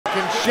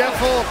Can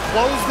Scheffel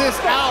close this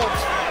out?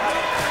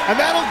 And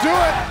that'll do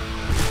it.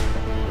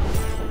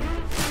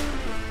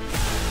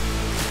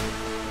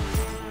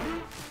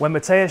 When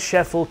Matheus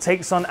Scheffel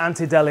takes on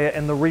Ante Delija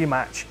in the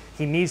rematch,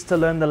 he needs to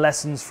learn the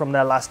lessons from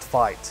their last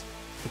fight.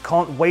 He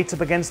can't wait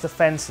up against the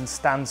fence and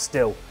stand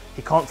still.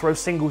 He can't throw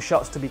single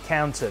shots to be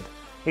countered.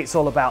 It's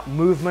all about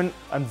movement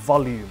and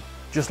volume.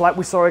 Just like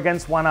we saw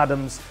against Juan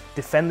Adams,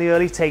 defend the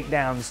early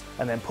takedowns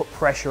and then put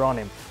pressure on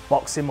him,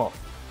 box him up.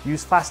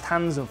 Use fast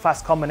hands and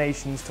fast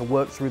combinations to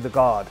work through the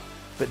guard.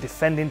 But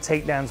defending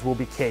takedowns will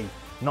be key.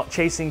 Not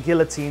chasing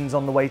guillotines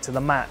on the way to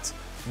the mat,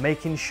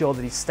 making sure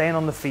that he's staying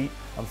on the feet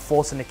and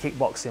forcing a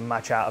kickboxing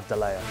match out of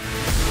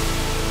Delija.